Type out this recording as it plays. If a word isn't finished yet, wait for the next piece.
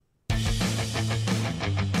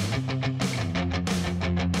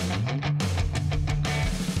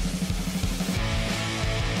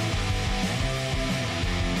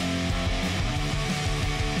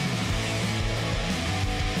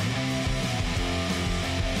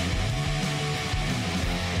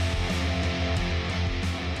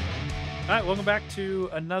right, welcome back to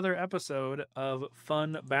another episode of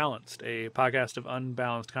Fun Balanced, a podcast of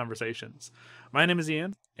unbalanced conversations. My name is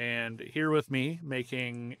Ian, and here with me,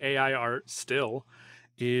 making AI art still,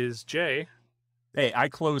 is Jay. Hey, I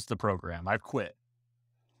closed the program. I've quit.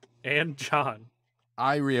 And John.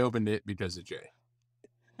 I reopened it because of Jay.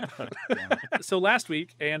 So last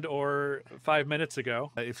week or 5 minutes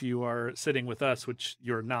ago, if you are sitting with us, which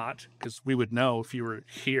you're not, because we would know if you were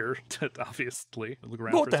here, obviously. Look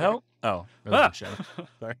around. What the hell? Oh, that was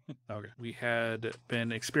sorry. Okay. We had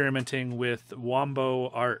been experimenting with Wombo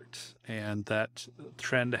art, and that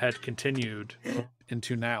trend had continued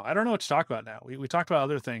into now. I don't know what to talk about now. We talked about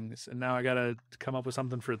other things, and now I got to come up with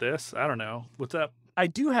something for this. I don't know. What's up? I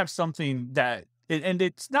do have something that, and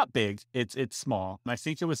it's not big, it's small. I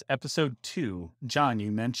think it was episode 2. John,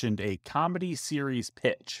 you mentioned a comedy series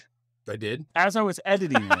pitch. I did? As I was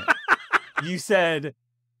editing it, you said,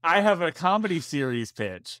 I have a comedy series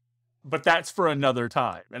pitch, but that's for another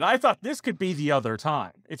time. And I thought this could be the other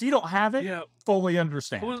time. If you don't have it, fully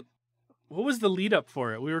understand. What was the lead up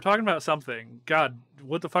for it? We were talking about something. God,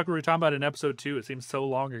 what the fuck were we talking about in episode 2? It seems so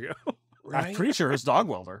long ago. Right? I'm pretty sure it's Dog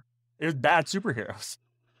Welder. It was bad superheroes.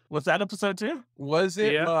 Was that episode 2? Was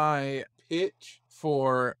it my pitch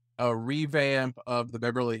for a revamp of the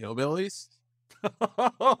Beverly Hillbillies?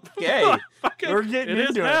 Okay. We're getting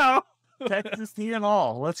into it now. Texas tea and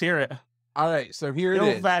all. Let's hear it. All right, so here it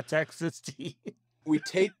is. That Texas tea. We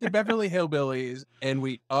take the Beverly Hillbillies and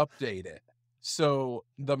we update it. So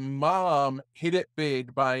the mom hit it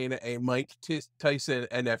big buying a Mike Tyson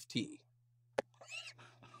NFT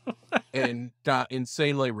and got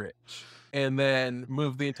insanely rich. And then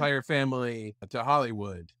move the entire family to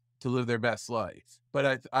Hollywood to live their best life.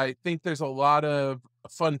 But I think there's a lot of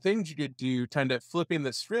fun things you could do, kind of flipping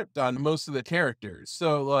the script on most of the characters.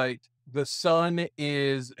 So, like, the son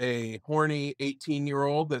is a horny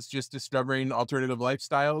 18-year-old that's just discovering alternative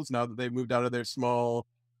lifestyles now that they've moved out of their small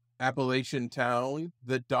Appalachian town.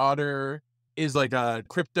 The daughter is like a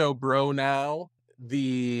crypto bro now.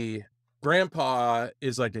 The grandpa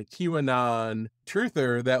is like a QAnon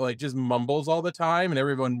truther that like just mumbles all the time and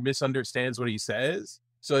everyone misunderstands what he says.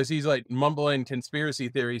 So as he's like mumbling conspiracy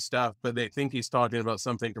theory stuff, but they think he's talking about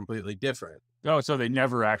something completely different. Oh, so they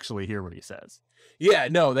never actually hear what he says. Yeah,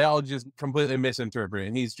 no, they all just completely misinterpret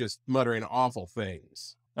and he's just muttering awful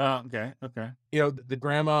things. Oh, okay. You know, the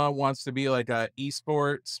grandma wants to be like a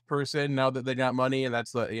esports person now that they got money, and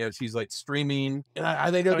that's like, you know, she's like streaming. And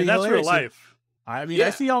I think it'll be that's hilarious. real life. I mean, I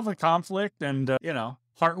see all the conflict and,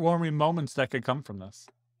 heartwarming moments that could come from this.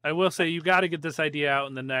 I will say you got to get this idea out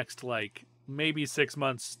in the next, like, maybe 6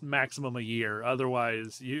 months, maximum a year.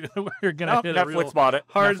 Otherwise, you're going to hit a real bought it.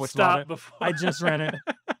 hard Netflix stop before. I just ran it.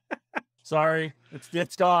 Sorry.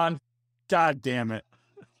 It's gone. God damn it.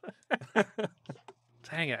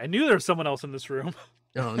 Dang it. I knew there was someone else in this room.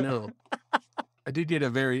 Oh, no. I did get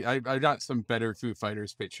I got some better Foo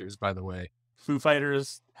Fighters pictures, by the way. Foo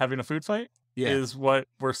Fighters having a food fight? Yeah. Is what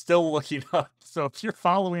we're still looking up. So if you're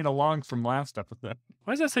following along from last episode.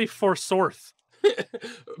 Why does that say Forsorth?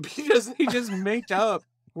 Because they just make up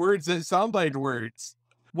words that sound like words.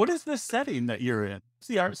 What is this setting that you're in? What's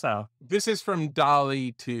the art style? This is from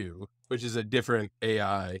Dolly 2, which is a different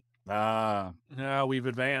AI. No, we've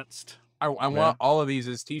advanced. I want all of these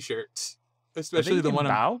as t-shirts. Especially the one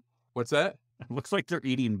bao? What's that? It looks like they're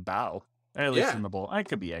eating bao. At least in the bowl. It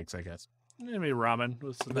could be eggs, I guess. Maybe ramen.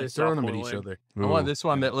 With some They're nice throwing soft them at each boiling. other. I want this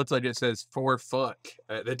one that looks like it says "for fuck"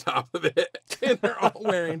 at the top of it, and they're all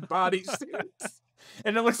wearing bodysuits.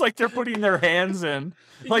 And it looks like they're putting their hands in,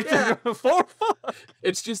 like they're for fuck.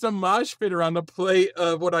 It's just a mosh pit around a plate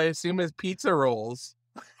of what I assume is pizza rolls.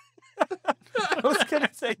 I was gonna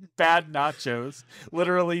say bad nachos,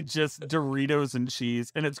 literally just Doritos and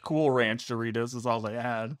cheese, and it's Cool Ranch Doritos is all they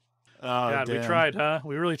had. Oh, God, damn. we tried, huh?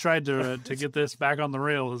 We really tried to get this back on the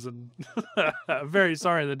rails, and I'm very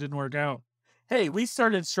sorry that didn't work out. Hey, we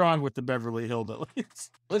started strong with the Beverly Hillbillies.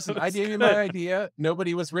 Listen, I gave you my idea.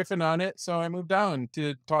 Nobody was riffing on it, so I moved on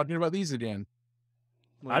to talking about these again.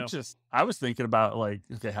 Well, I was thinking about like,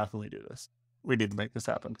 okay, how can we do this? We need to make this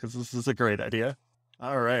happen because this is a great idea.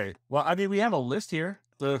 All right. Well, I mean, we have a list here.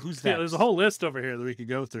 Who's yeah, next? there's a whole list over here that we could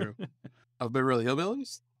go through. Of Beverly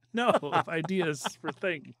Hillbillies? No, of ideas for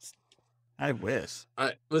things. I wish.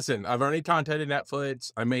 Listen, I've already contacted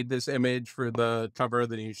Netflix. I made this image for the cover of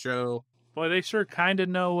the new show. Boy, they sure kind of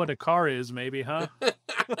know what a car is, maybe, huh?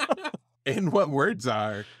 And what words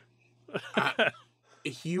are.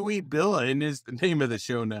 Huey Billin is the name of the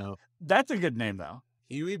show now. That's a good name, though.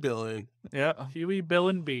 Huey Billin. Yeah. Huey, Bill,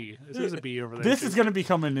 and B. There's a B over there. This too. is going to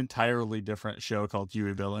become an entirely different show called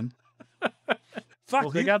Huey Billin.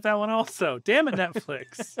 Fuck, they got that one also. Damn it,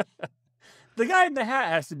 Netflix. The guy in the hat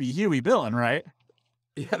has to be Huey Billin, right?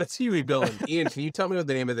 Yeah, that's Huey Billin. Ian, can you tell me what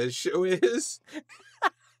the name of this show is?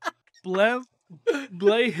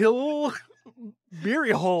 Blay Hill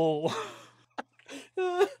Beery Hole.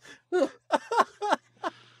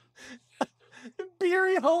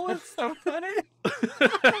 Beery Hole is so funny.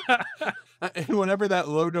 And whenever that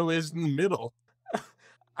logo is in the middle.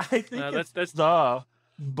 I think that's the,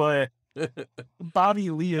 but Bobby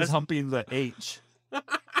Lee is humping the H.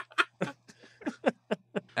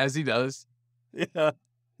 As he does. Yeah.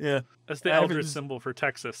 That's the Eldritch symbol for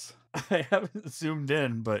Texas. I haven't zoomed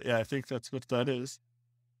in, but yeah, I think that's what that is.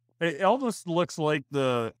 It almost looks like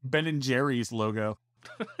the Ben and Jerry's logo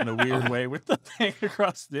in a weird way with the thing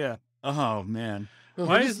across. Yeah. Oh man.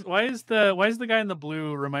 Why is the guy in the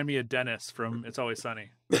blue remind me of Dennis from It's Always Sunny?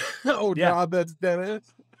 Oh yeah. God, that's Dennis.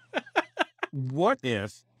 What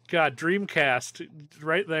if God, Dreamcast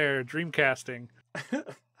right there, Dreamcasting.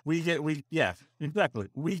 yeah, exactly.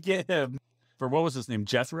 We get him for what was his name?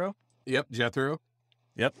 Jethro? Yep, Jethro.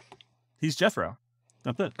 Yep. He's Jethro.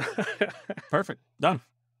 That's it. Perfect. Done.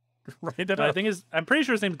 Write it up. I'm pretty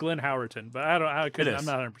sure his name's Glenn Howerton, but I'm not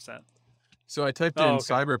 100%. So I typed in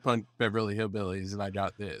Cyberpunk Beverly Hillbillies and I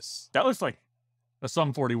got this. That looks like a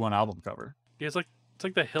Sum 41 album cover. Yeah, it's like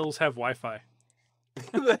the hills have Wi-Fi.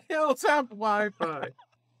 The hills have Wi-Fi.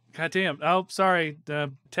 God damn. Oh, sorry.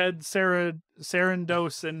 Ted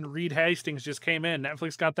Sarandos and Reed Hastings just came in.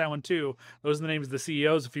 Netflix got that one too. Those are the names of the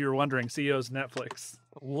CEOs, if you were wondering. CEOs of Netflix.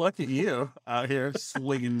 Look at you out here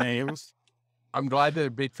slinging names. I'm glad they're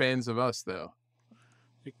big fans of us, though.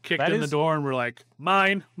 We kicked in the door and we're like,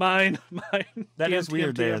 mine. That is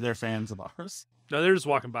weird. They're fans of ours. No, they're just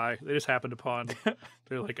walking by. They just happened upon.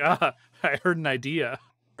 They're like, I heard an idea.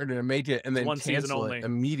 We're going to make it and then one season cancel only. it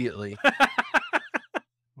immediately.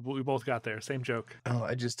 We both got there. Same joke. Oh,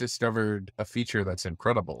 I just discovered a feature that's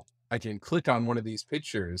incredible. I can click on one of these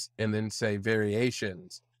pictures and then say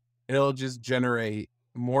variations. And it'll just generate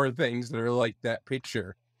more things that are like that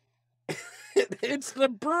picture. It's the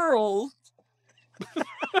Berlllls.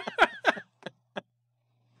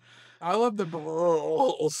 I love the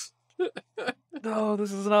Berllls. No,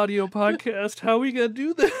 this is an audio podcast. How are we going to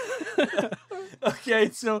do this? Okay,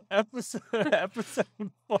 so episode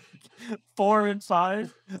 4 and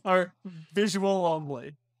 5 are visual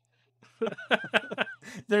only.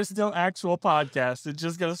 There's no actual podcast. It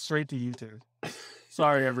just goes straight to YouTube.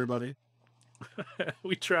 Sorry, everybody.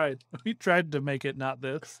 We tried. We tried to make it not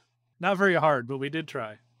this. Not very hard, but we did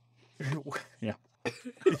try. Yeah.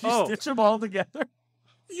 Did you stitch them all together?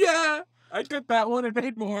 Yeah, I did that one and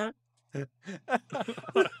made more.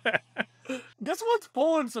 This one's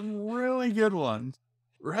pulling some really good ones.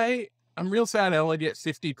 Right? I'm real sad I only get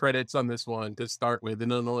 50 credits on this one to start with,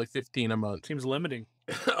 and then only 15 a month. Seems limiting.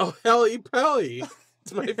 Oh, Helly Pelly.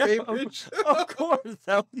 It's my favorite show. Of course,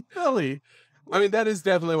 Helly Pelly. I mean, that is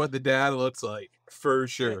definitely what the dad looks like, for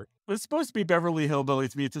sure. It's supposed to be Beverly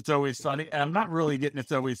Hillbillies meets It's Always Sunny, and I'm not really getting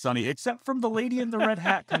It's Always Sunny, except from the lady in the red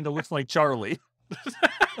hat kind of looks like Charlie.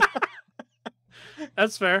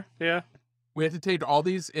 That's fair, yeah. We have to take all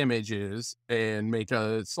these images and make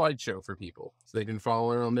a slideshow for people so they can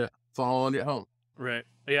follow along at home. Right.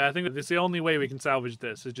 Yeah, I think that's the only way we can salvage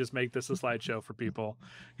this is just make this a slideshow for people.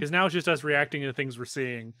 Because now it's just us reacting to things we're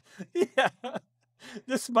seeing. Yeah.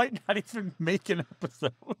 This might not even make an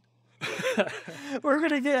episode. We're going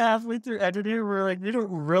to get halfway through editing. We're like, we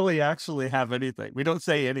don't really actually have anything. We don't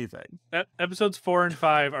say anything. Episodes 4 and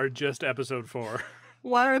 5 are just episode 4.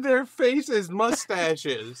 Why are their faces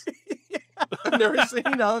mustaches? Yeah. I've never seen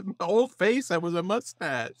an old face that was a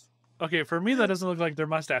mustache. Okay, for me, that doesn't look like their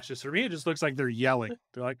mustaches. For me, it just looks like they're yelling.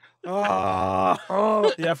 They're like,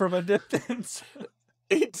 oh, yeah, from a distance.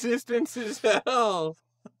 Existence is hell.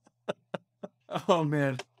 Oh,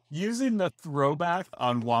 man. Using the throwback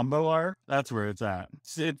on Wombo art, that's where it's at.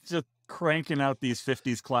 It's just cranking out these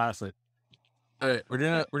 50s classics. All right, we're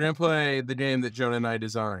gonna play the game that Jonah and I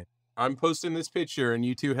designed. I'm posting this picture, and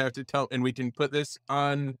you two have to tell, and we can put this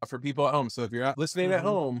on for people at home. So if you're out listening at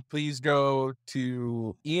home, please go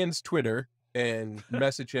to Ian's Twitter and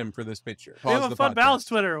message him for this picture. We have a fun balance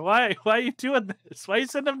Twitter. Why are you doing this? Why you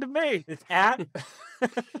send them to me? It's at.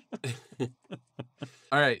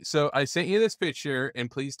 All right, so I sent you this picture, and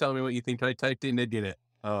please tell me what you think I typed in to get it.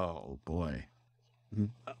 Oh boy,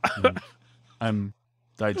 I'm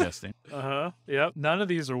digesting. Yep. None of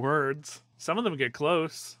these are words. Some of them get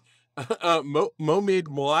close. Momid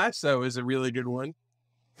Molasso is a really good one.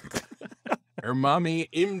 Her mommy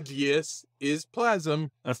Imdius is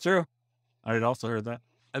Plasm. That's true. I had also heard that.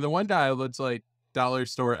 And the one guy looks like Dollar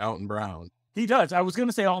Store Alton Brown. He does. I was going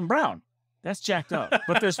to say Alton Brown. That's jacked up.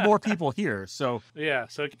 But there's more people here, so Yeah,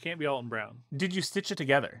 so it can't be Alton Brown. did you stitch it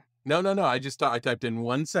together? No. I just I typed in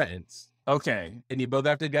one sentence, Okay. and you both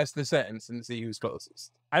have to guess the sentence and see who's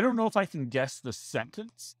closest. I don't know if I can guess the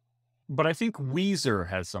sentence, but I think Weezer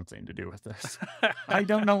has something to do with this. I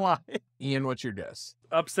don't know why. Ian, what's your guess?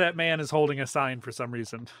 Upset man is holding a sign for some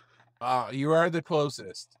reason. You are the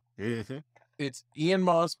closest. It's Ian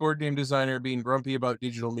Moss, board game designer, being grumpy about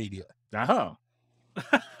digital media. Oh.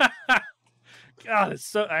 God,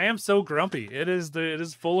 I am so grumpy. It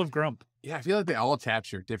is full of grump. Yeah, I feel like they all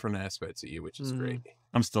capture different aspects of you, which is great.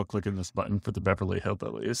 I'm still clicking this button for the Beverly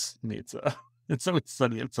Hillbillies. It's so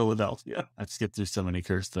sunny in Philadelphia. I've skipped through so many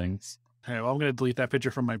cursed things. Hey, well, I'm going to delete that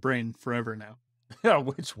picture from my brain forever now. Yeah,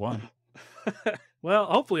 which one? Well,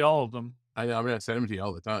 hopefully all of them. I know, I'm going to send them to you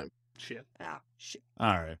all the time. Shit. Shit.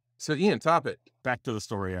 All right. So, Ian, top it. Back to the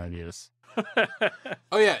story ideas.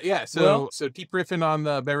 Oh, yeah. So keep riffing on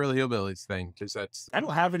the Beverly Hillbillies thing, because that's... I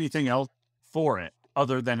don't have anything else for it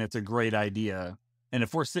other than it's a great idea. And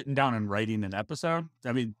if we're sitting down and writing an episode,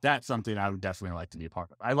 I mean, that's something I would definitely like to be a part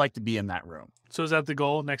of. I like to be in that room. So is that the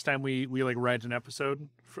goal? Next time we like write an episode?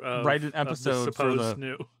 Write an episode for the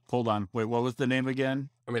new... Hold on. Wait, what was the name again?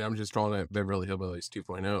 I mean, I'm just calling it Beverly Hillbillies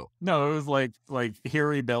 2.0. No, it was like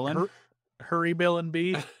Harry Billin. Hurry Bill and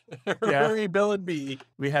B. Hurry Bill and B.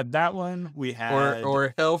 We had that one. We had...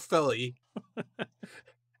 Or Hell Philly.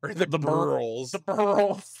 Or the Berlls. The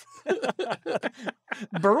Berlls.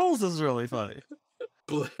 Berlls is really funny.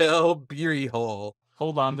 Hell Beery Hole.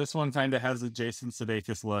 Hold on, this one kind of has a Jason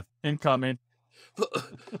Sudeikis look. Incoming.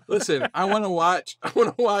 Listen, I want to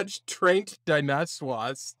watch Trent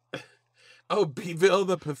Dinosaurs. Oh, Beeville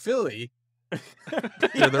the Pafilly.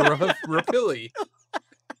 Yeah, the Rapilly.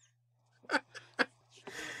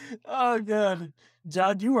 Oh, God.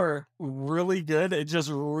 John, you are really good at just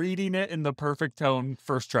reading it in the perfect tone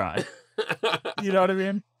first try. You know what I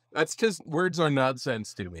mean? That's just words are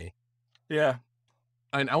nonsense to me. Yeah.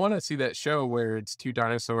 And I want to see that show where it's two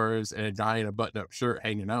dinosaurs and a guy in a button-up shirt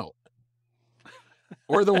hanging out.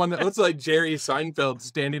 Or the one that looks like Jerry Seinfeld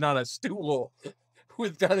standing on a stool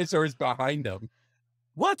with dinosaurs behind him.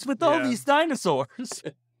 What's with all these dinosaurs?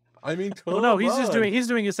 I mean, well, no, he's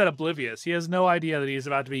doing his set oblivious. He has no idea that he's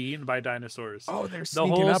about to be eaten by dinosaurs. Oh, they're the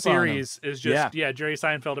sneaking whole up series is just Jerry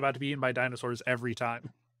Seinfeld about to be eaten by dinosaurs every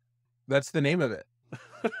time. That's the name of it.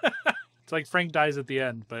 It's like Frank dies at the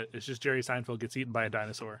end, but it's just Jerry Seinfeld gets eaten by a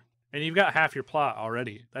dinosaur. And you've got half your plot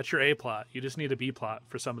already. That's your A plot. You just need a B plot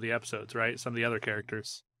for some of the episodes, right? Some of the other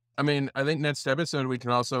characters. I mean, I think next episode we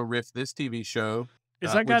can also riff this TV show.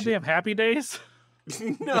 Is that goddamn Happy Days?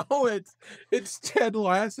 No, it's Ted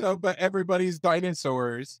Lasso, but everybody's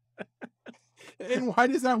dinosaurs. And why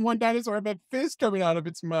does that one dinosaur have a fist coming out of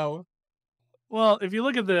its mouth? Well, if you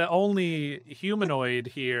look at the only humanoid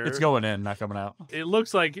here... It's going in, not coming out. It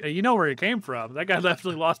looks like, you know where it came from. That guy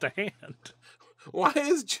definitely lost a hand. Why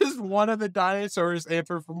is just one of the dinosaurs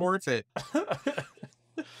anthropomorphic?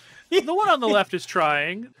 The one on the left is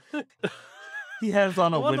trying. He has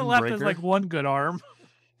on a windbreaker. The one on the left has like one good arm.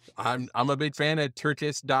 I'm a big fan of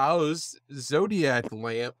Turtis Dow's Zodiac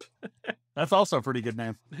lamp. That's also a pretty good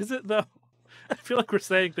name. Is it though? I feel like we're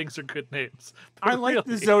saying things are good names. I like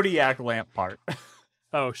the Zodiac lamp part.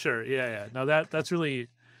 Oh, sure. Yeah. No, that's really, it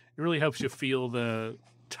really helps you feel the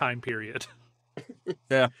time period.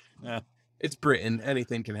 Yeah. It's Britain.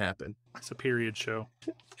 Anything can happen. It's a period show.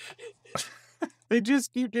 They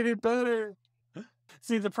just keep getting better.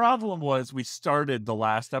 See, the problem was we started the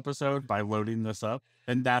last episode by loading this up,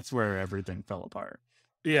 and that's where everything fell apart.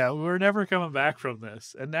 Yeah, we're never coming back from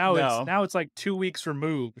this. And now it's like 2 weeks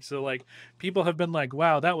removed. So like people have been like,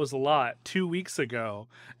 wow, that was a lot 2 weeks ago.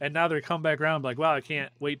 And now they're come back around like, wow, I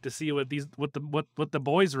can't wait to see what the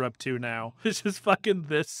boys are up to now. It's just fucking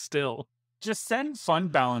this still. Just send Fun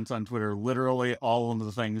Balance on Twitter, literally all of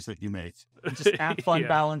the things that you make. Just at Fun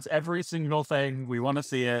Balance, every single thing. We want to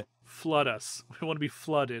see it. Flood us. We want to be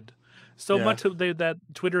flooded. So much that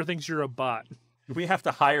Twitter thinks you're a bot. We have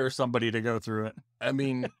to hire somebody to go through it. I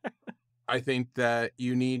mean, I think that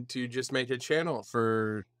you need to just make a channel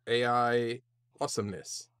for AI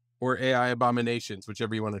awesomeness or AI abominations,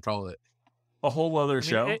 whichever you want to call it. A whole other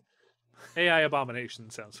show? AI abomination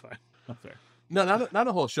sounds fine. Okay. No, not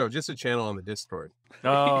a whole show, just a channel on the Discord.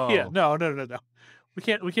 Oh. Yeah, no. We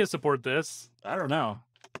can't support this. I don't know.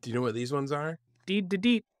 Do you know what these ones are? Deed to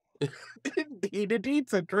deed. Deed to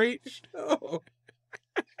deed's a great show.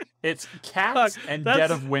 It's Cats and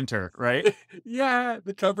Dead of Winter, right? Yeah,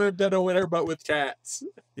 the cover of Dead of Winter, but with cats.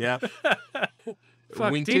 Yeah.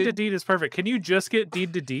 Fuck, Deed to deed is perfect. Can you just get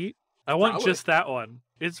Deed to deed? I want just that one.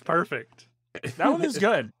 It's perfect. That one is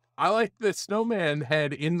good. I like the snowman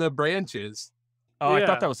head in the branches. Oh, Yeah. I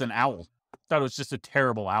thought that was an owl. I thought it was just a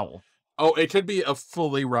terrible owl. Oh, it could be a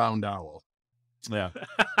fully round owl. Yeah.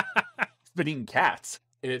 It's been eating cats.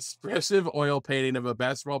 An expressive oil painting of a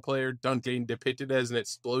basketball player dunking depicted as an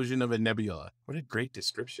explosion of a nebula. What a great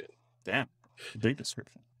description. Damn. Big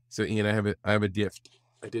description. So, Ian, I have a gift.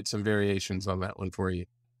 I did some variations on that one for you.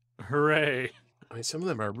 Hooray. I mean, some of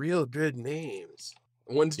them are real good names.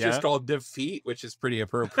 One's Yeah. just called Defeat, which is pretty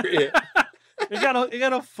appropriate. It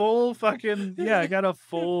got a full fucking, it got a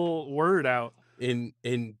full word out. in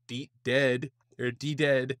D-Dead, or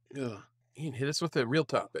D-Dead. Ugh. Ian, hit us with a real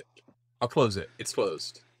topic. I'll close it. It's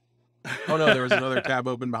closed. Oh, no, there was another tab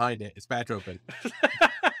open behind it. It's back open.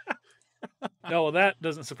 No, well, that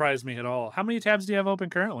doesn't surprise me at all. How many tabs do you have open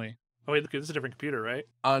currently? Oh, wait, look, this is a different computer, right?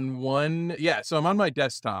 On one, yeah, so I'm on my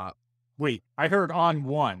desktop. Wait, I heard on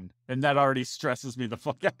one, and that already stresses me the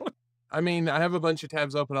fuck out. I mean, I have a bunch of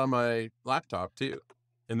tabs open on my laptop, too.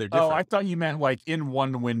 And they're different. Oh, I thought you meant like in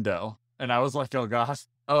one window. And I was like, oh gosh.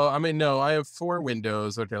 Oh, I mean, no, I have 4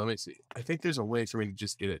 windows. Okay, let me see. I think there's a way for me to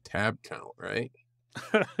just get a tab count, right?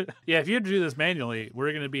 Yeah, if you had to do this manually,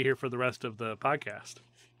 we're going to be here for the rest of the podcast.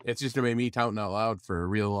 It's just going to make me counting out loud for a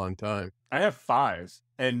real long time. I have 5,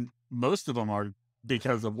 and most of them are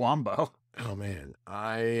because of Wombo. Oh, man.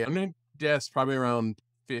 I'm going to guess probably around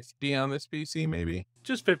 50 on this PC, maybe.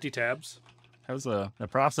 Just 50 tabs. How's the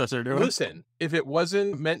processor doing? Listen, if it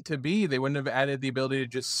wasn't meant to be, they wouldn't have added the ability to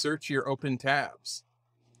just search your open tabs.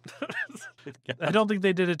 I don't think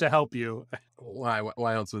they did it to help you.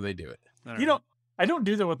 Why else would they do it? I don't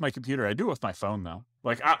do that with my computer. I do it with my phone though.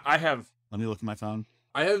 Like I have. Let me look at my phone.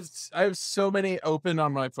 I have so many open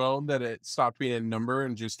on my phone that it stopped being a number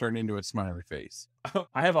and just turned into a smiley face.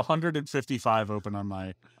 I have 155 open on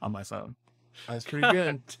my phone. That's pretty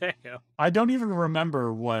good. Damn. I don't even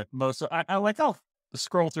remember what most. I like. I'll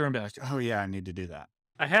scroll through and be like, oh yeah, I need to do that.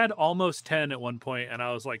 I had almost 10 at one point, and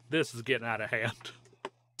I was like, this is getting out of hand.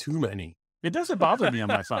 Too many. It doesn't bother me on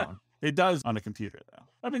my phone. It does on a computer though.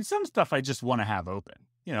 I mean, some stuff I just want to have open.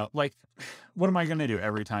 You know, like, what am I going to do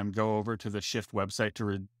every time? Go over to the Shift website to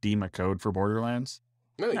redeem a code for Borderlands?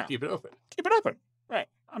 No, you No. keep it open. Keep it open. Right.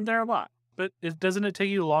 I'm there a lot. But doesn't it take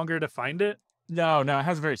you longer to find it? No, it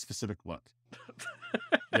has a very specific look.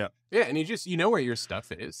 Yeah, and you know where your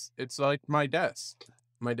stuff is. It's like my desk.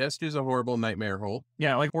 My desk is a horrible nightmare hole.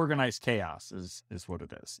 Yeah, like organized chaos is what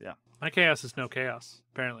it is. Yeah. My chaos is no chaos,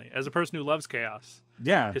 apparently. As a person who loves chaos,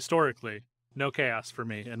 Yeah. historically, no chaos for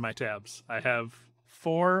me in my tabs. I have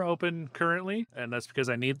 4 open currently, and that's because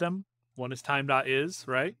I need them. One is time.is,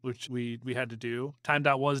 right? Which we had to do.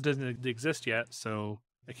 Time.was doesn't exist yet, so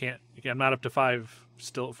I'm not up to 5,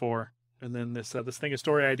 still at 4. And then this thing of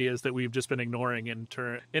story ideas that we've just been ignoring in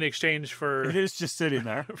exchange for It is just sitting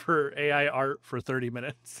there. for AI art for 30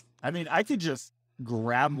 minutes. I mean, I could just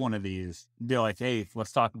grab one of these and be like, hey,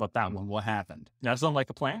 let's talk about that one. What happened? That sound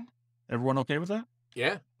like a plan? Everyone okay with that?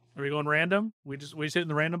 Yeah. Are we going random? We just hitting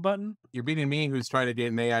the random button? You're beating me, who's trying to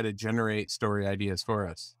get an AI to generate story ideas for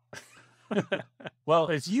us. Well,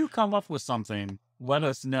 if you come up with something, let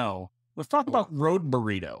us know. Let's talk about Road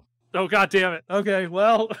Burrito. Oh, God damn it. Okay,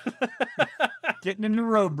 well. Getting into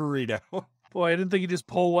Road Burrito. Boy, I didn't think you'd just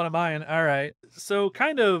pull one of mine. All right. So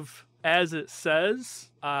kind of as it says,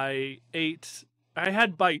 I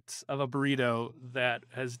had bites of a burrito that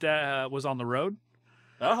was on the road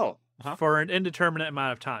Oh. for an indeterminate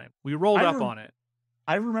amount of time. We rolled up on it.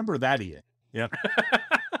 I remember that, Ian. Yeah.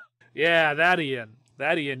 Yeah, that Ian.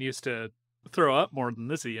 That Ian used to throw up more than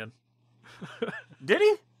this Ian. Did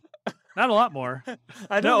he? Not a lot more.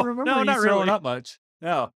 I don't No, remember no, you not throwing really. up much.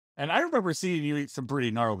 No. And I remember seeing you eat some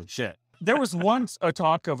pretty gnarly shit. There was once a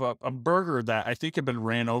talk of a burger that I think had been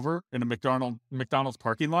ran over in a McDonald's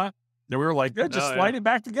parking lot. That we were like, just Oh, yeah. slide it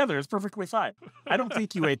back together. It's perfectly fine. I don't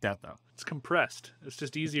think you ate that, though. It's compressed. It's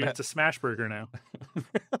just easier. It's a smash burger now.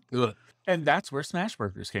 Ugh. And that's where smash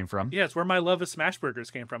burgers came from. Yeah, it's where my love of smash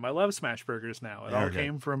burgers came from. I love smash burgers now. It all Okay.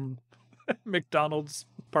 came from McDonald's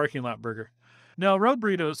parking lot burger. No, Road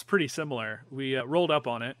Burrito is pretty similar. We rolled up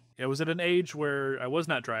on it. It was at an age where I was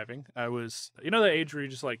not driving. I was, the age where you're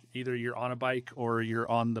just like, either you're on a bike or you're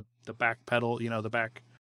on the back pedal, the back.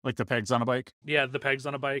 Like the pegs on a bike. Yeah, the pegs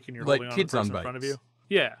on a bike and you're Like holding on kids to the on person in front of you. bikes.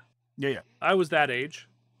 Yeah. Yeah. I was that age.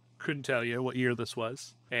 Couldn't tell you what year this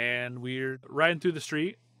was. And we're riding through the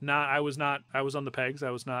street. I was on the pegs. I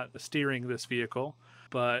was not steering this vehicle.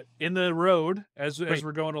 But in the road, as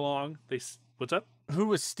we're going along, what's up? Who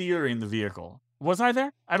was steering the vehicle? Was I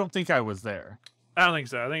there? I don't think I was there. I don't think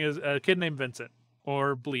so. I think it's a kid named Vincent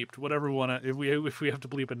or bleeped, whatever we want to, if we have to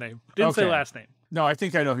bleep a name. Didn't say Okay. last name. No, I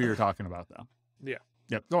think I know who you're talking about, though. Yeah.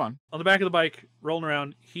 Yep, go on. On the back of the bike, rolling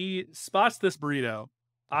around, he spots this burrito,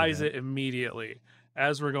 eyes it immediately.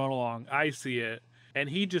 As we're going along, I see it, and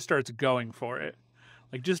he just starts going for it.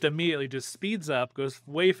 Like, just immediately just speeds up, goes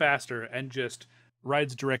way faster, and just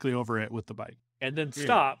rides directly over it with the bike. And then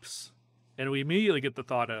stops, and we immediately get the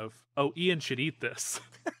thought of, oh, Ian should eat this.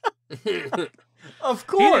 Of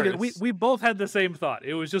course. We both had the same thought.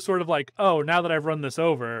 It was just sort of like, oh, now that I've run this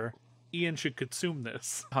over, Ian should consume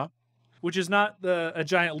this. Huh? Which is not a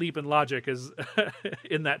giant leap in logic as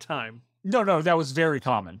in that time. No, that was very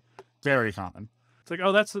common. Very common. It's like,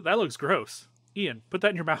 oh, that looks gross. Ian, put that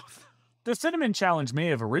in your mouth. The cinnamon challenge may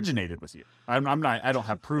have originated with you. I don't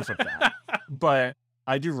have proof of that, but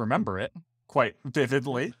I do remember it quite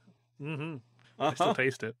vividly. Mm-hmm. I still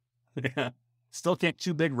taste it. Yeah. Still can't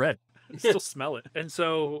chew Big Red. Still smell it. And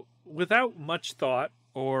so, without much thought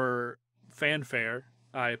or fanfare,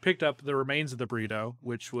 I picked up the remains of the burrito,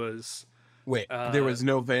 which was... Wait, there was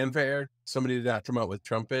no fanfare? Somebody did not come out with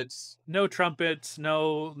trumpets? No trumpets,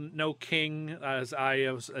 no king, as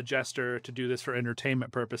I was a jester to do this for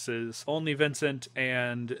entertainment purposes. Only Vincent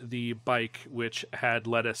and the bike, which had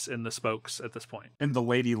lettuce in the spokes at this point. And the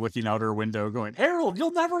lady looking out her window going, Harold,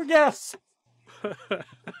 you'll never guess!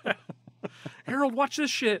 Harold, watch this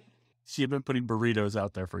shit! She had been putting burritos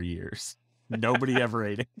out there for years. Nobody ever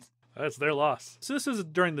ate it. That's their loss. So this is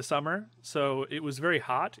during the summer, so it was very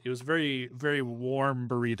hot. It was very, very warm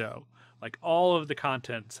burrito. Like, all of the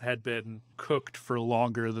contents had been cooked for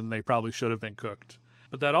longer than they probably should have been cooked.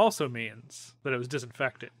 But that also means that it was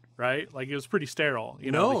disinfected, right? Like, it was pretty sterile.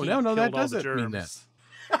 No, that doesn't mean that.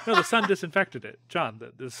 No, the sun disinfected it. John,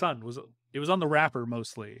 the sun was on the wrapper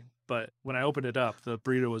mostly, but when I opened it up, the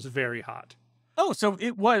burrito was very hot. Oh, so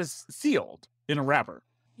it was sealed in a wrapper.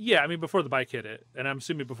 Yeah, I mean, before the bike hit it, and I'm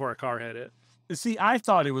assuming before a car hit it. See, I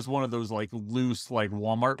thought it was one of those, like, loose, like,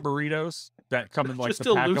 Walmart burritos that come in, like, Just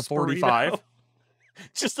the a pack loose of 45. burrito.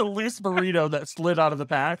 Just a loose burrito that slid out of the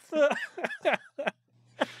pack.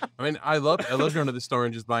 I mean, I love going to the store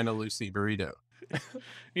and just buying a loosey burrito.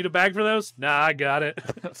 Need a bag for those? Nah, I got it.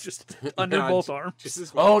 Just under both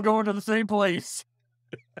arms. All going to the same place.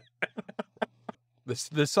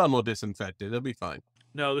 The sun will disinfect it. It'll be fine.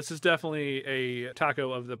 No, this is definitely a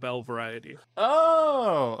taco of the Bell variety.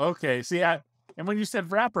 Oh, okay. See, and when you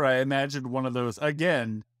said wrapper, I imagined one of those,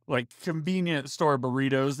 again, like convenience store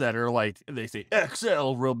burritos that are like, they say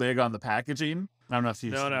XL real big on the packaging. I don't know if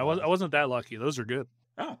you... No, I wasn't that lucky. Those are good.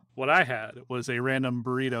 Oh. What I had was a random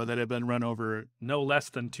burrito that had been run over no less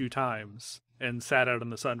than 2 times and sat out in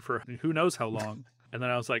the sun for who knows how long. And then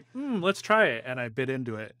I was like, let's try it. And I bit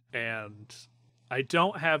into it. And I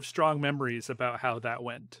don't have strong memories about how that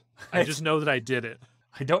went. I just know that I did it.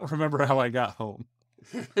 I don't remember how I got home.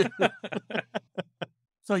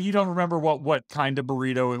 So you don't remember what kind of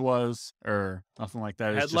burrito it was or nothing like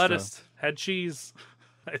that? Had lettuce, had cheese.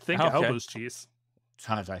 I think Elbo's cheese.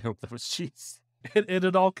 God, I hope that was cheese. It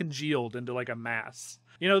had all congealed into like a mass.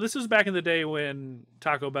 You know, this was back in the day when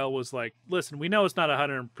Taco Bell was like, listen, we know it's not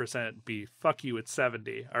 100% beef. Fuck you, it's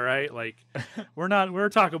 70. All right. Like, we're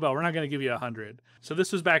Taco Bell. We're not going to give you 100. So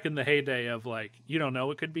this was back in the heyday of like, you don't know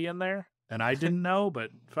what could be in there. And I didn't know,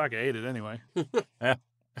 but fuck, I ate it anyway. Yeah.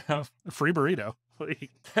 Free burrito.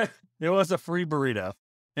 It was a free burrito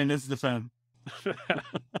in its defense.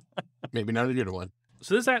 Maybe not a good one.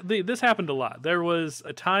 So this happened a lot. There was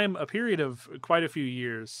a period of quite a few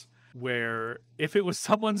years where if it was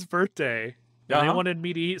someone's birthday and they wanted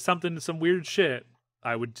me to eat some weird shit,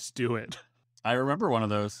 I would just do it. I remember one of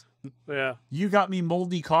those. Yeah. You got me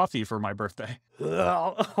moldy coffee for my birthday.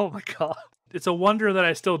 Oh my God. It's a wonder that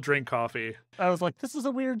I still drink coffee. I was like, this is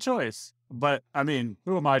a weird choice. But, I mean,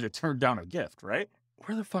 who am I to turn down a gift, right?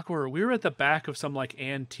 Where the fuck were we? We were at the back of some like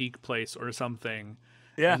antique place or something.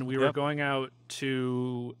 Yeah. And we were going out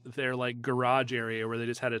to their like garage area where they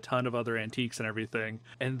just had a ton of other antiques and everything.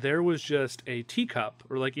 And there was just a teacup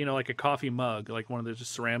or like, like a coffee mug, like one of those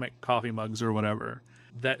just ceramic coffee mugs or whatever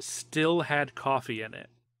that still had coffee in it.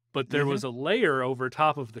 But there was a layer over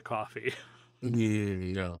top of the coffee.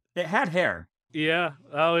 Yeah. It had hair. Yeah.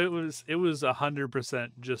 Oh, it was 100%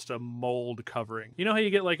 just a mold covering. You know how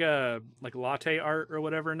you get like latte art or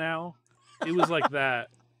whatever now? It was like that.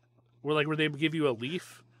 Where they give you a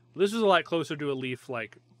leaf. This was a lot closer to a leaf,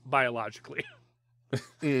 like biologically.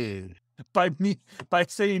 By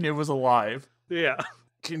saying it was alive. Yeah.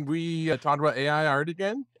 Can we talk about AI art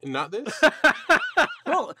again and not this?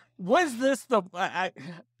 Well, was this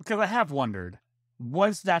because I have wondered,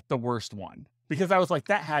 was that the worst one? Because I was like,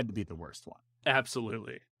 that had to be the worst one.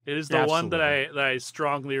 Absolutely. It is the one that I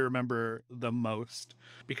strongly remember the most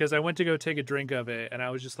because I went to go take a drink of it and I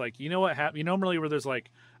was just like, you know what happened? You normally where there's like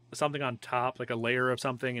something on top, like a layer of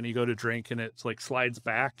something, and you go to drink and it's like slides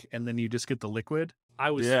back and then you just get the liquid.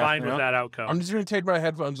 I was fine with that outcome. I'm just going to take my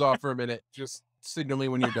headphones off for a minute. Just signal me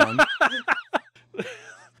when you're done.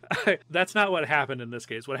 That's not what happened in this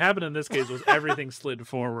case. What happened in this case was everything slid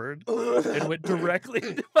forward and went directly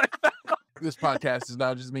into my mouth. This podcast is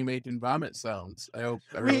not just me making vomit sounds. I hope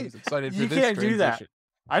everyone's excited for this. You can't do that. transition.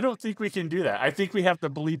 I don't think we can do that. I think we have to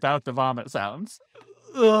bleep out the vomit sounds.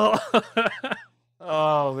 Oh,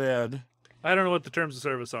 man. I don't know what the terms of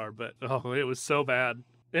service are, but it was so bad.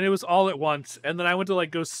 And it was all at once. And then I went to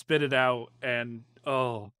like go spit it out, and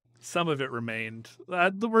some of it remained.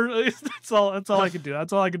 That's all I could do.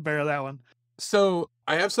 That's all I could bear that one. So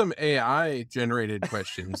I have some AI generated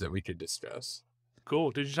questions that we could discuss.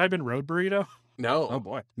 Cool. Did you type in road burrito? No. Oh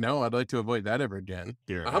boy. No, I'd like to avoid that ever again.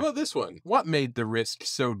 Here. How about this one? What made the risk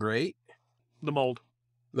so great? The mold.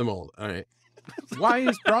 The mold. All right. Why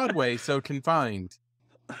is Broadway so confined?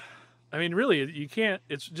 I mean, really, you can't.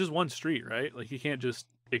 It's just one street, right? Like you can't just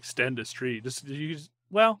extend a street.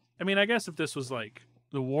 Well, I mean, I guess if this was like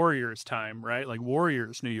the Warriors' time, right? Like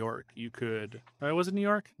Warriors, New York, you could. Right? Was it New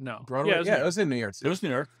York? No. Broadway. It was in New York. It was New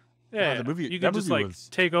York. Yeah, the movie. You could just like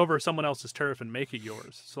take over someone else's turf and make it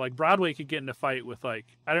yours. So like Broadway could get in a fight with like,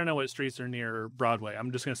 I don't know what streets are near Broadway. I'm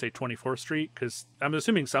just gonna say 24th Street because I'm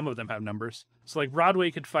assuming some of them have numbers. So like Broadway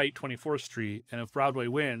could fight 24th Street, and if Broadway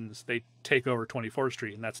wins, they take over 24th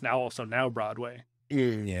Street, and that's now Broadway.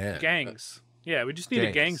 Yeah. Gangs. Yeah, we just need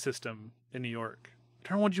a gang system in New York. I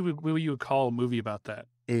don't know what you would call a movie about that.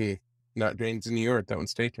 Not Gangs in New York. That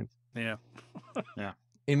one's taken. Yeah. Yeah.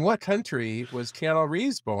 In what country was Keanu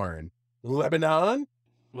Reeves born? Lebanon?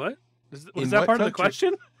 What? Was that part of the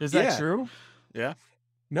question? Is that true? Yeah.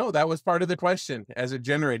 No, that was part of the question as it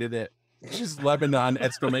generated it. Just Lebanon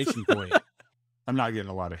exclamation point. I'm not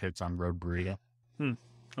getting a lot of hits on Road Burrito.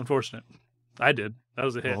 Unfortunate. I did. That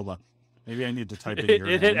was a hit. Hold on. Maybe I need to type in It your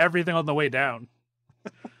hit name. everything on the way down.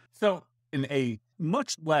 So, in a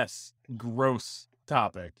much less gross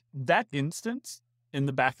topic, that instance in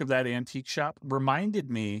the back of that antique shop reminded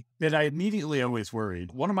me that I immediately always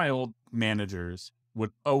worried. One of my old managers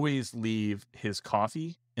would always leave his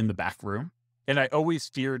coffee in the back room, and I always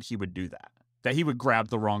feared he would do that he would grab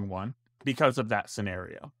the wrong one because of that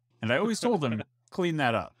scenario. And I always told him, clean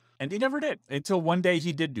that up. And he never did until one day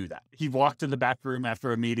he did do that. He walked in the back room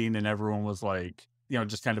after a meeting and everyone was like,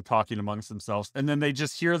 just kind of talking amongst themselves. And then they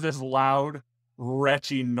just hear this loud,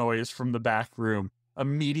 retching noise from the back room.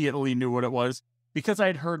 Immediately knew what it was because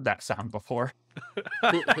I'd heard that sound before.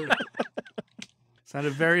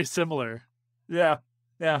 Sounded very similar. Yeah.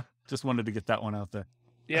 Just wanted to get that one out there.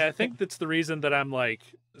 Yeah, I think that's the reason that I'm like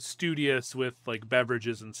studious with like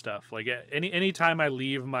beverages and stuff. Like any time I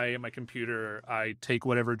leave my computer, I take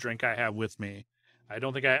whatever drink I have with me. I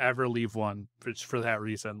don't think I ever leave one for that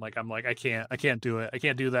reason. Like I'm like I can't do it. I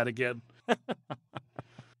can't do that again.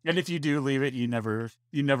 And if you do leave it, you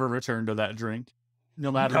never return to that drink,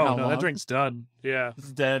 no matter how long. That drink's done. Yeah,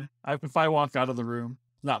 it's dead. If I walk out of the room,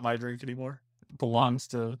 it's not my drink anymore. It belongs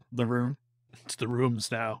to the room. It's the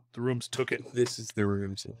room's now. The room's took it. This is the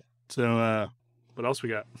room. So, what else we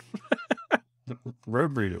got?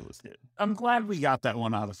 Road Burrito was good. I'm glad we got that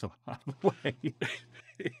one out of the way.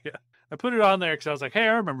 Yeah. I put it on there because I was like, hey,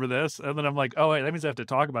 I remember this. And then I'm like, oh, wait, that means I have to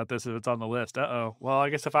talk about this if it's on the list. Uh-oh. Well, I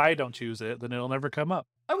guess if I don't choose it, then it'll never come up.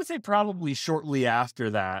 I would say probably shortly after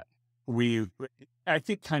that, I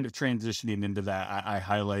think kind of transitioning into that, I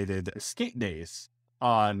highlighted skate days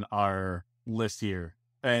on our list here.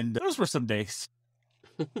 And those were some days.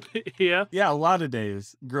 Yeah. Yeah, a lot of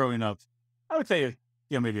days growing up. I would say,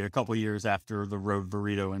 maybe a couple years after the Road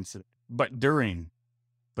Burrito incident, but during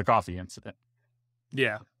the coffee incident.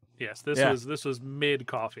 Yeah. Yes. This was mid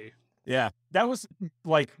coffee. Yeah. That was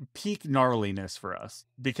like peak gnarliness for us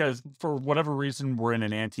because for whatever reason, we're in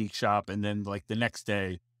an antique shop. And then like the next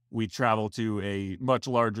day we travel to a much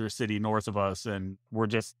larger city north of us and we're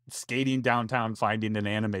just skating downtown, finding an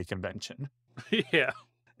anime convention. Yeah.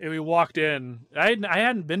 And we walked in. I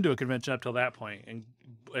hadn't been to a convention up till that point, and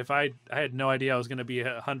I had no idea I was going to be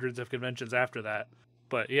at hundreds of conventions after that.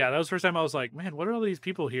 But yeah, that was the first time I was like, man, what are all these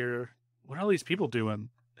people here? What are all these people doing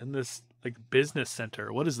in this like business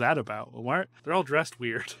center? What is that about? They're all dressed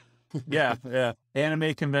weird? Yeah.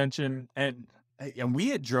 Anime convention, and we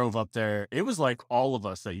had drove up there. It was like all of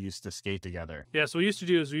us that used to skate together. Yeah. So what we used to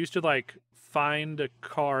do is we used to like find a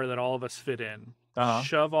car that all of us fit in,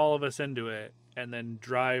 shove all of us into it, and then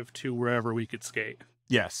drive to wherever we could skate.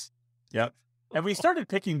 Yes. Yep. And we started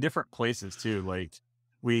picking different places too. Like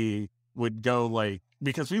we would go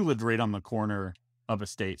because we lived right on the corner of a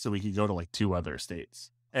state, so we could go to like 2 other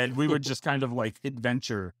states. And we would just kind of like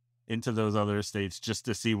adventure into those other states just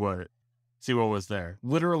to see what was there.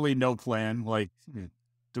 Literally no plan. Like,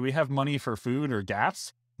 do we have money for food or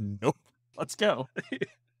gas? Nope. Let's go.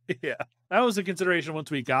 Yeah. That was a consideration once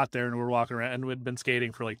we got there and we're walking around and we'd been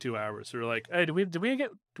skating for like 2 hours. We were like, hey, do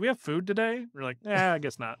we have food today? We're like, I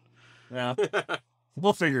guess not. Yeah.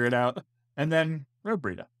 We'll figure it out. And then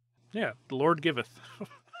Burrito. Yeah. The Lord giveth.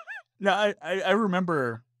 No, I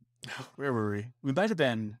remember, where were we? We might have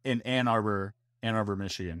been in Ann Arbor,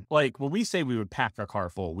 Michigan. Like, when we say we would pack a car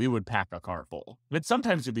full, we would pack a car full. But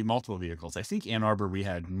sometimes it'd be multiple vehicles. I think Ann Arbor, we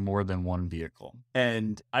had more than one vehicle.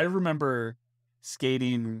 And I remember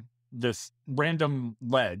skating this random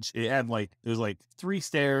ledge. It was like 3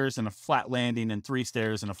 stairs and a flat landing and 3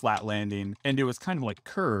 stairs and a flat landing. And it was kind of like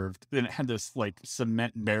curved. Then it had this like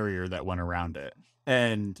cement barrier that went around it.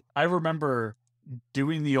 And I remember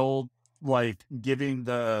doing the old, like, giving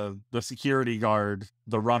the security guard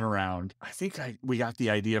the runaround. I think we got the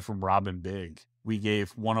idea from Robin Big. We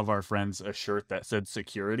gave one of our friends a shirt that said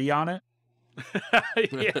security on it.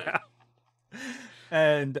 Yeah.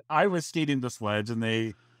 And I was skating the sledge and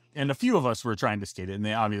a few of us were trying to skate it, and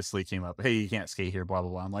they obviously came up, hey, you can't skate here, blah,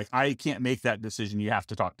 blah, blah. I'm like, I can't make that decision. You have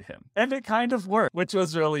to talk to him. And it kind of worked, which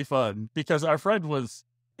was really fun because our friend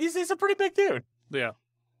he's a pretty big dude. Yeah.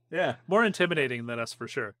 Yeah. More intimidating than us for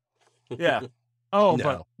sure. Yeah. Oh, No.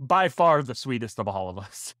 but by far the sweetest of all of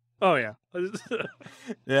us. Oh, yeah.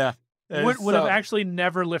 Yeah. Would have actually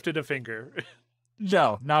never lifted a finger.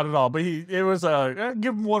 No, not at all. But it was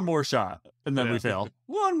give him one more shot, and then we failed.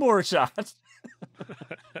 One more shot.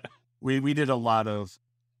 We did a lot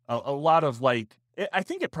of like, I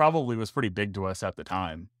think it probably was pretty big to us at the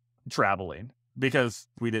time, traveling, because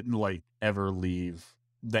we didn't like ever leave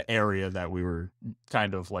the area that we were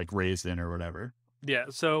kind of like raised in or whatever. Yeah.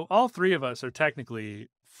 So all 3 of us are technically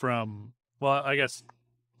from, well, I guess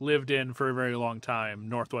lived in for a very long time,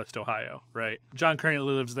 Northwest Ohio, right? John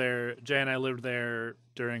currently lives there. Jay and I lived there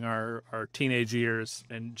during our teenage years.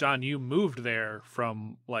 And John, you moved there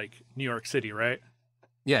from like New York City, right?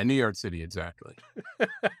 Yeah, New York City, exactly.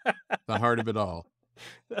 The heart of it all.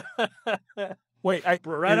 Wait,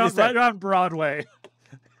 right on Broadway.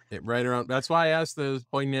 Right around. That's why I asked those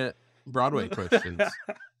poignant Broadway questions.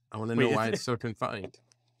 I want to know why it's so confined.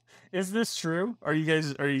 Is this true? Are you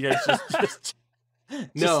guys just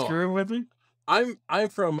No, screwing with me? I'm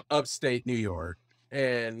from upstate New York,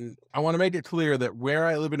 and I want to make it clear that where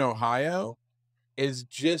I live in Ohio is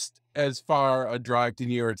just as far a drive to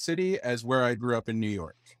New York City as where I grew up in New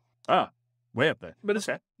York. Ah, way up there. But it's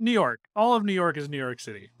New York. All of New York is New York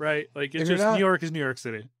City, right? Like, it's just New York is New York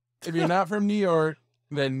City. If you're not from New York,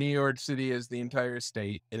 then New York City is the entire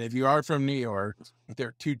state. And if you are from New York,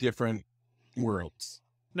 they're 2 different worlds.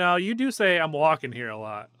 Now, you do say I'm walking here a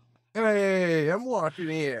lot. Hey, I'm walking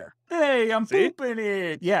here. Hey, I'm pooping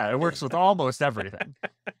it. Yeah, it works with almost everything.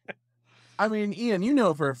 I mean, Ian, you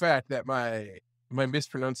know for a fact that my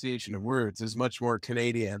mispronunciation of words is much more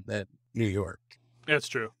Canadian than New York. That's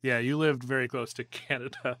true. Yeah, you lived very close to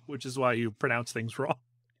Canada, which is why you pronounce things wrong.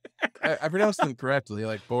 I pronounce them correctly,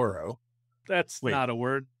 like borrow. That's not a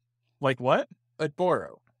word. Like what? Like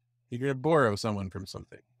borrow. You're going to borrow someone from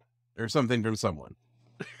something. Or something from someone.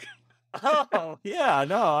 Oh, yeah,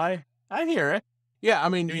 no, I hear it. Yeah, I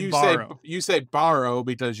mean, you say borrow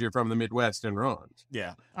because you're from the Midwest and wrong.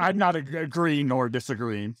 Yeah, I'm not agreeing nor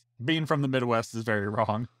disagreeing. Being from the Midwest is very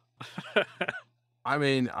wrong. I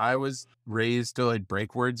mean, I was raised to like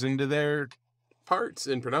break words into their parts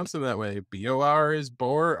and pronounce them that way. B-O-R is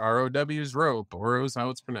bore, R-O-W is row. Borrow is how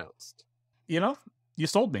it's pronounced. You know, you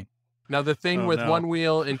sold me. Now, the thing with one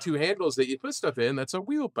wheel and 2 handles that you put stuff in, that's a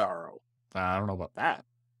wheelbarrow. I don't know about that.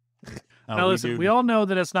 Now, listen, we all know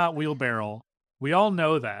that it's not wheelbarrow. We all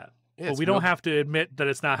know that. Yeah, but we don't have to admit that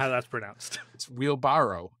it's not how that's pronounced. It's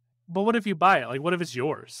wheelbarrow. But what if you buy it? Like, what if it's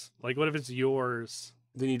yours? Like, what if it's yours?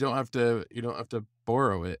 Then you don't have to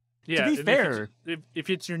borrow it. Yeah. To be fair, if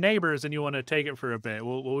it's your neighbors and you want to take it for a bit,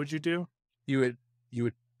 what would you do? You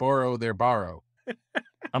would borrow their borrow.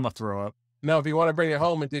 I'm gonna throw up. Now, if you want to bring it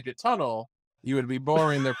home and dig a tunnel, you would be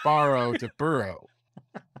borrowing their borrow to burrow.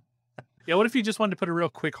 Yeah, what if you just wanted to put a real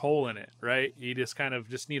quick hole in it, right? You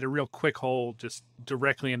just need a real quick hole just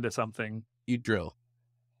directly into something. You drill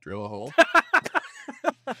a hole. I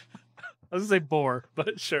was going to say bore,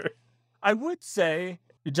 but sure. I would say,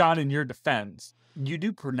 John, in your defense, you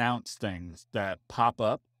do pronounce things that pop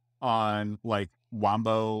up on like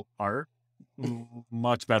Wombo art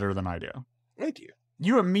much better than I do. Thank you.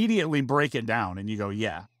 You immediately break it down and you go,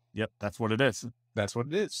 yeah, yep, that's what it is. That's what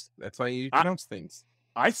it is. That's how you pronounce things.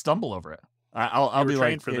 I stumble over it. I'll be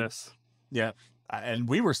trained like, for this. Yeah. And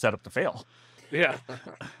we were set up to fail. Yeah.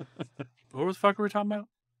 What the fuck were we talking about?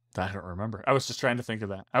 I don't remember. I was just trying to think of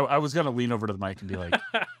that. I was going to lean over to the mic and be like,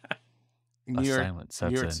 New York, silence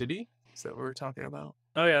sets New York in. City? Is that what we're talking about?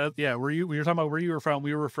 Oh yeah, yeah. We were talking about where you were from.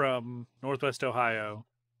 We were from Northwest Ohio,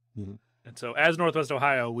 Mhm. and so as Northwest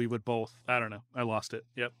Ohio, we would both. I don't know. I lost it.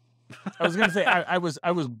 Yep. I was gonna say I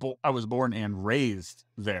was born and raised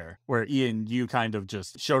there, where Ian, you kind of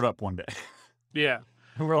just showed up one day. Yeah.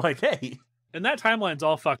 And we're like, hey. And that timeline's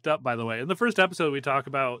all fucked up, by the way. In the first episode, we talk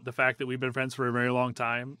about the fact that we've been friends for a very long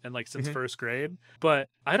time and like since first grade. But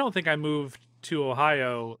I don't think I moved to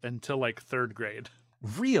Ohio until like third grade.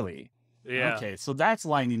 Really? Yeah. Okay, so that's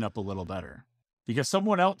lining up a little better. Because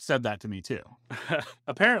someone else said that to me too.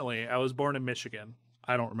 Apparently, I was born in Michigan.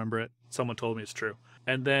 I don't remember it. Someone told me it's true.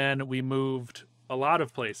 And then we moved a lot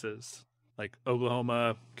of places, like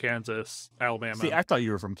Oklahoma, Kansas, Alabama. See, I thought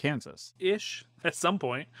you were from Kansas. Ish, at some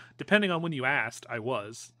point. Depending on when you asked, I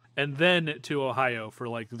was. And then to Ohio for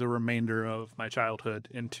like the remainder of my childhood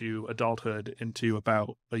into adulthood into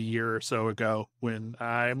about a year or so ago when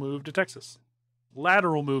I moved to Texas.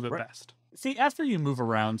 Lateral move at best. See, after you move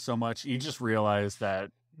around so much, you just realize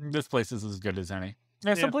that this place is as good as any.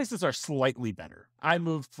 Yeah, some places are slightly better. I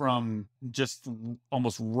moved from just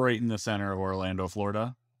almost right in the center of Orlando,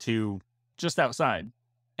 Florida, to just outside.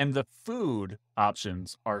 And the food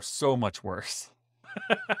options are so much worse.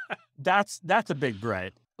 That's a big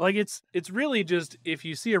gripe. Like it's really just if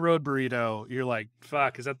you see a road burrito, you're like,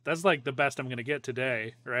 fuck, that's like the best I'm gonna get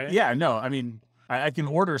today, right? Yeah, no, I mean I can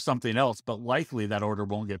order something else, but likely that order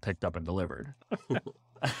won't get picked up and delivered.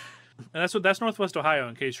 And that's Northwest Ohio,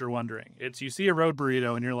 in case you're wondering. It's you see a road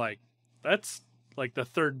burrito and you're like, that's like the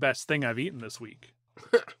third best thing I've eaten this week.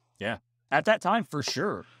 Yeah. At that time, for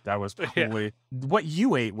sure. That was probably what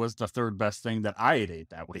you ate was the third best thing that I ate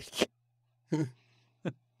that week.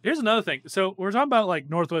 Here's another thing. So we're talking about like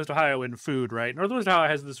Northwest Ohio and food, right? Northwest Ohio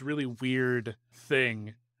has this really weird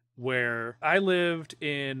thing where I lived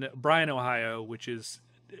in Bryan, Ohio, which is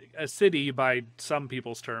a city by some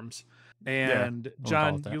people's terms. And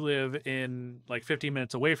John, you live in like 15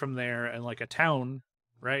 minutes away from there and like a town,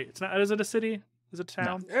 right? It's not, is it a city? Is it a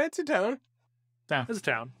town? No, it's a town. It's a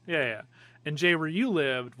town. Yeah. And Jay, where you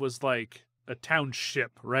lived was like a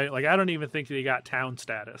township, right? Like I don't even think they got town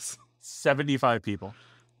status. 75 people.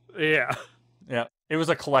 Yeah. Yeah. It was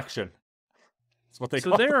a collection. That's what they So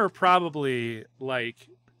call there are probably like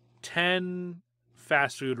 10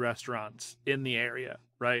 fast food restaurants in the area,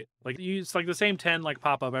 right? Like it's like the same 10 like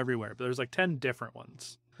pop up everywhere, but there's like 10 different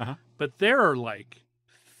ones. Uh-huh. But there are like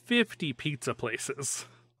 50 pizza places.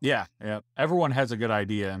 Yeah. Everyone has a good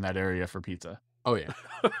idea in that area for pizza. Oh yeah.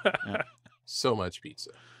 So much pizza.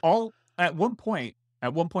 At one point,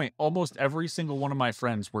 almost every single one of my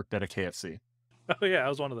friends worked at a KFC. Oh yeah, I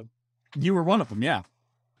was one of them. You were one of them, yeah.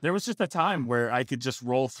 There was just a time where I could just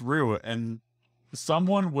roll through and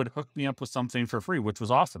someone would hook me up with something for free, which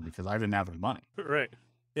was awesome because I didn't have any money. Right.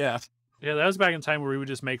 Yeah. Yeah, that was back in time where we would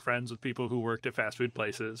just make friends with people who worked at fast food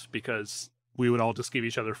places because we would all just give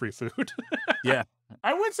each other free food. Yeah.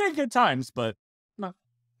 I would say good times, but no.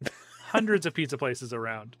 Hundreds of pizza places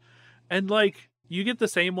around. And like you get the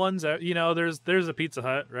same ones, you know, there's a Pizza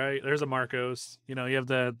Hut, right? There's a Marco's, you know, you have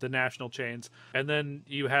the national chains. And then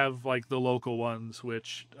you have like the local ones,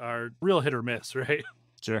 which are real hit or miss, right?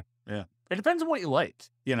 Sure. Yeah. It depends on what you like,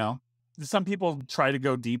 you know? Some people try to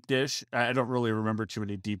go deep dish. I don't really remember too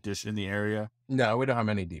many deep dish in the area. No, we don't have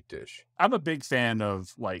any deep dish. I'm a big fan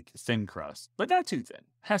of like thin crust, but not too thin.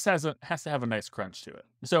 Has to have a nice crunch to it.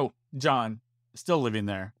 So, John, still living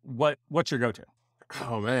there, what's your go-to?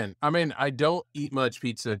 Oh man, I mean, I don't eat much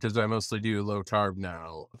pizza because I mostly do low carb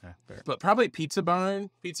now. Okay, fair. But probably Pizza Barn.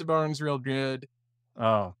 Pizza Barn's real good.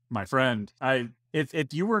 Oh, my friend,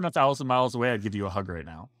 if you were 1,000 miles away, I'd give you a hug right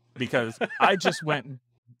now because I just went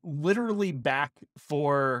literally back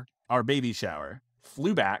for our baby shower,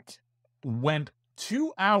 flew back, went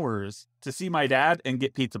 2 hours to see my dad and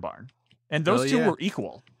get Pizza Barn, and those two were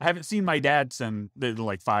equal. I haven't seen my dad since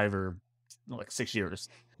like 5 or like 6 years.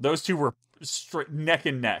 Those two were straight neck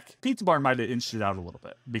and neck. Pizza Barn might have inched it out a little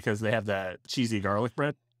bit because they have that cheesy garlic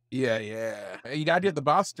bread. Yeah. You gotta get the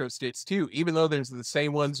Bosco sticks too, even though there's the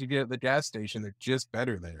same ones you get at the gas station. They're just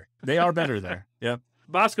better there. They are better there. Yep.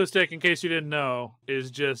 Bosco stick, in case you didn't know, is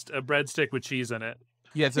just a breadstick with cheese in it.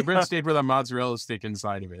 Yeah, it's a breadstick with a mozzarella stick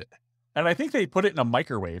inside of it. And I think they put it in a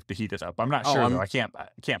microwave to heat it up. I'm not sure though. I can't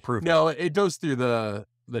prove it. No, it goes through the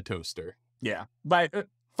toaster. Yeah. But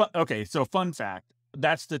okay, so fun fact,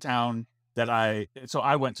 that's the town that I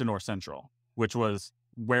went to North Central, which was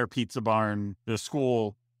where Pizza Barn, the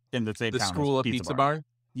school in the same town. The school of Pizza Barn?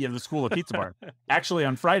 Yeah, the school of Pizza Barn. Actually,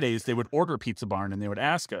 on Fridays, they would order Pizza Barn and they would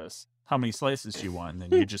ask us, how many slices do you want? And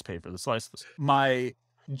then you just pay for the slices. My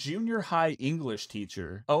junior high English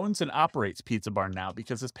teacher owns and operates Pizza Barn now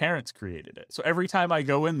because his parents created it. So every time I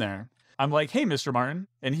go in there, I'm like, hey, Mr. Martin.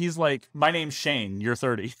 And he's like, my name's Shane. You're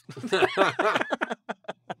 30.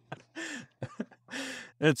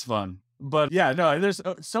 It's fun. But yeah, no, there's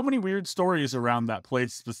so many weird stories around that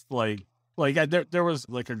place. Just there was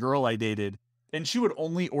like a girl I dated and she would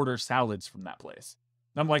only order salads from that place.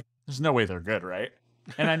 And I'm like, there's no way they're good, right?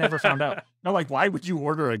 And I never found out. No, like, why would you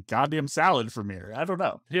order a goddamn salad from here? I don't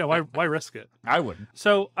know. Yeah, why risk it? I wouldn't.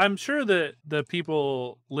 So I'm sure that the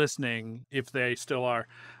people listening, if they still are,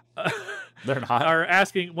 they're not,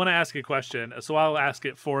 want to ask a question. So I'll ask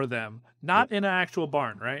it for them. Not in an actual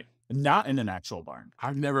barn, right? Not in an actual barn.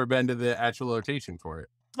 I've never been to the actual location for it.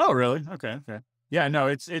 Oh, really? Okay. Yeah, no,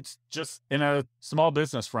 it's just in a small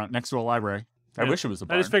business front next to a library. I wish it was a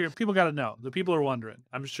barn. I just figured people got to know. The people are wondering,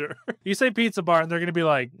 I'm sure. You say Pizza Barn, they're going to be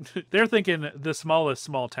like, they're thinking the smallest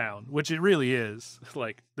small town, which it really is.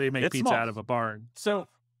 Like, they make it's pizza small. out of a barn. So,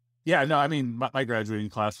 yeah, no, I mean, my graduating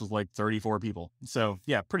class was like 34 people. So,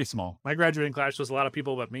 yeah, pretty small. My graduating class was a lot of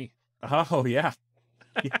people but me. Oh, yeah.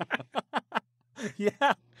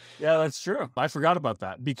 Yeah, that's true. I forgot about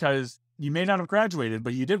that because you may not have graduated,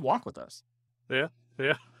 but you did walk with us. Yeah.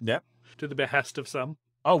 Yep. To the behest of some.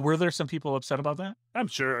 Oh, were there some people upset about that? I'm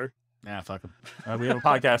sure. Yeah, fuck them. We have a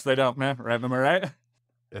podcast. They don't, man. Right? Am I right?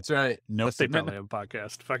 That's right. No, they probably have a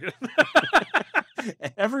podcast. Fuck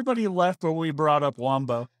it. Everybody left when we brought up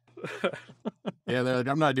Wombo. Yeah, they're like,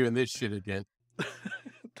 I'm not doing this shit again.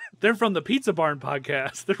 They're from the Pizza Barn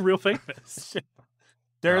podcast. They're real famous.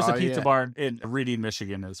 There is a Pizza Barn in Reading,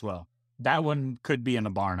 Michigan as well. That one could be in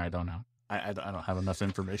a barn. I don't know. I don't have enough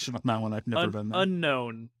information on that one. I've never been there.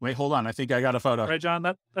 Unknown. Wait, hold on. I think I got a photo. Right, John?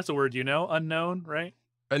 That's a word you know. Unknown, right?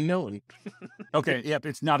 Unknown. Okay, yep.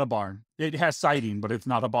 It's not a barn. It has siding, but it's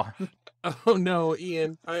not a barn. Oh, no,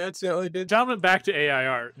 Ian. I accidentally did. John went back to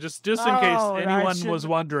AIR, just in case anyone was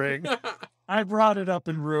wondering. I brought it up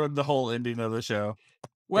and ruined the whole ending of the show.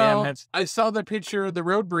 Well, I saw the picture of the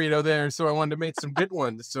road burrito there, so I wanted to make some good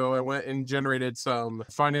ones. So I went and generated some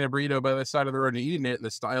finding a burrito by the side of the road and eating it in the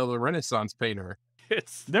style of a Renaissance painter.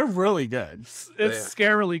 They're really good. It's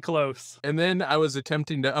scarily close. And then I was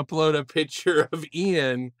attempting to upload a picture of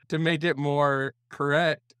Ian to make it more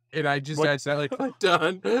correct. And I just accidentally clicked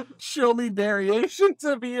on show me variations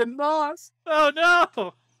of Ian Moss. Oh,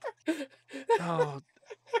 no. Oh,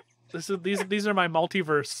 these are my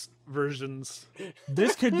multiverse versions.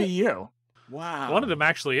 This could be you. Wow. One of them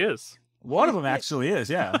actually is.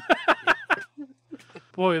 Yeah.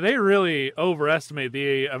 Boy, they really overestimate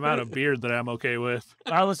the amount of beard that I'm okay with.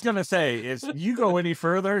 I was going to say, if you go any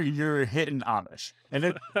further, you're hitting Amish.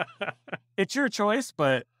 And it's your choice,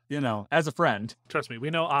 but, as a friend. Trust me, we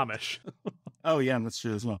know Amish. Oh, yeah, that's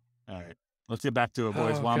true as well. All right. Let's get back to it,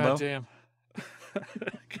 boys. Wombo.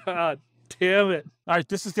 God damn it. All right,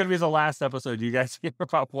 this is going to be the last episode you guys hear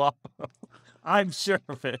about Wombo. I'm sure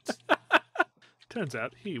of it. Turns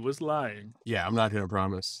out he was lying. Yeah, I'm not going to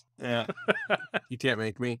promise. Yeah. You can't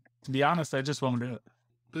make me. To be honest, I just won't do it.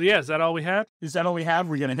 But yeah, is that all we had? Is that all we have?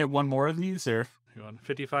 We're going to hit one more of these, or? You want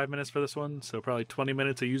 55 minutes for this one, so probably 20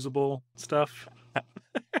 minutes of usable stuff.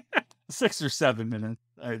 6 or 7 minutes.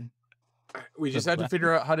 We just had to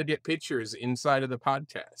figure out how to get pictures inside of the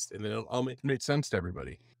podcast, and then it'll all make sense to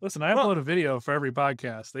everybody. Listen, I upload a video for every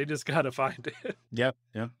podcast. They just got to find it. Yep.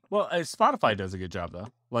 Well, Spotify does a good job, though.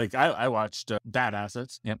 Like, I watched Bad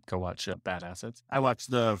Assets. Yep, go watch Bad Assets. I watched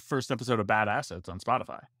the first episode of Bad Assets on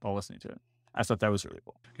Spotify while listening to it. I thought that was really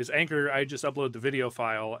cool. Because Anchor, I just upload the video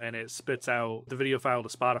file, and it spits out the video file to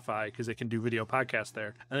Spotify because it can do video podcasts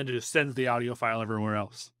there. And then it just sends the audio file everywhere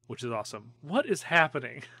else, which is awesome. What is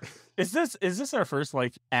happening? Is this our first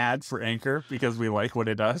ad for Anchor because we like what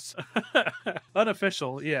it does?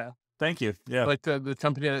 Unofficial, yeah. Thank you. Yeah. Like the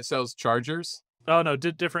company that sells chargers? Oh, no,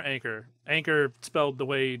 different Anchor. Anchor spelled the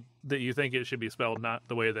way that you think it should be spelled, not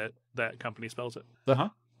the way that company spells it. Uh-huh.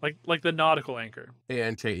 Like the nautical Anchor.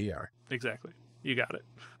 ANKER. Exactly. You got it.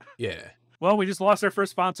 Yeah. Well, we just lost our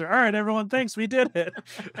first sponsor. All right, everyone, thanks. We did it.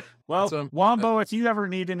 Well, Wombo, if you ever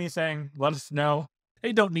need anything, let us know.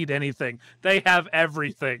 They don't need anything. They have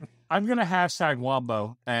everything. I'm going to hashtag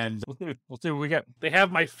Wombo, and we'll see what we get. They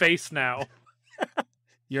have my face now.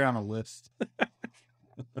 You're on a list.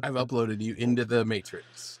 I've uploaded you into the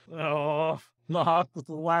Matrix. Oh. No, that was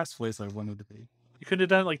the last place I wanted to be. You couldn't have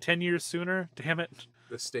done it 10 years sooner? Damn it.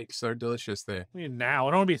 The steaks are delicious there. I mean, now.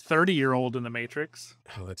 I don't want to be 30-year-old in the Matrix.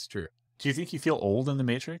 Oh, that's true. Do you think you feel old in the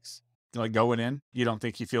Matrix? Like going in, you don't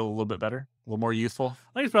think you feel a little bit better? A little more youthful?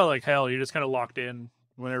 I think it's probably like hell. You're just kind of locked in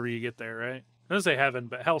whenever you get there, right? I don't say heaven,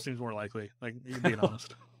 but hell seems more likely. Like, you're being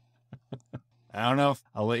honest. I don't know.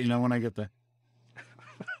 I'll let you know when I get there.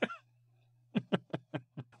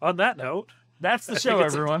 On that note, that's the show,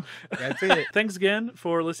 everyone. That's it. Thanks again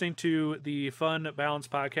for listening to the Fun Balance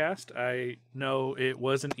podcast. I know it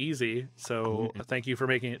wasn't easy, so thank you for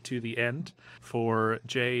making it to the end. For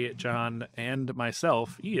Jay, John, and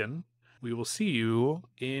myself, Ian, we will see you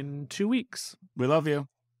in 2 weeks. We love you.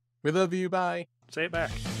 We love you. Bye. Say it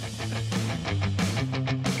back.